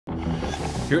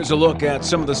Here's a look at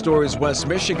some of the stories West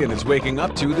Michigan is waking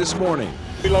up to this morning.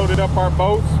 We loaded up our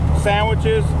boats,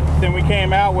 sandwiches, then we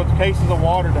came out with cases of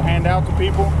water to hand out to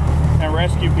people and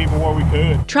rescue people where we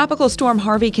could. Tropical Storm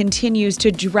Harvey continues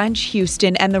to drench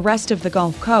Houston and the rest of the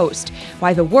Gulf Coast.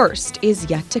 Why the worst is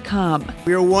yet to come.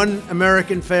 We are one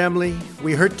American family.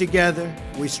 We hurt together,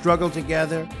 we struggle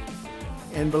together,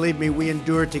 and believe me, we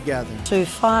endure together. To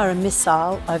fire a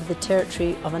missile over the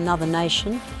territory of another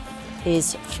nation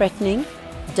is threatening,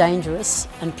 dangerous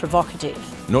and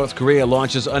provocative. North Korea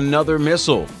launches another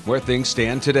missile. Where things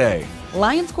stand today.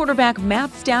 Lions quarterback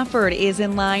Matt Stafford is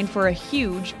in line for a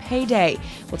huge payday.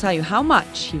 We'll tell you how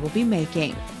much he will be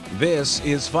making. This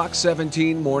is Fox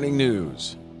 17 Morning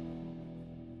News.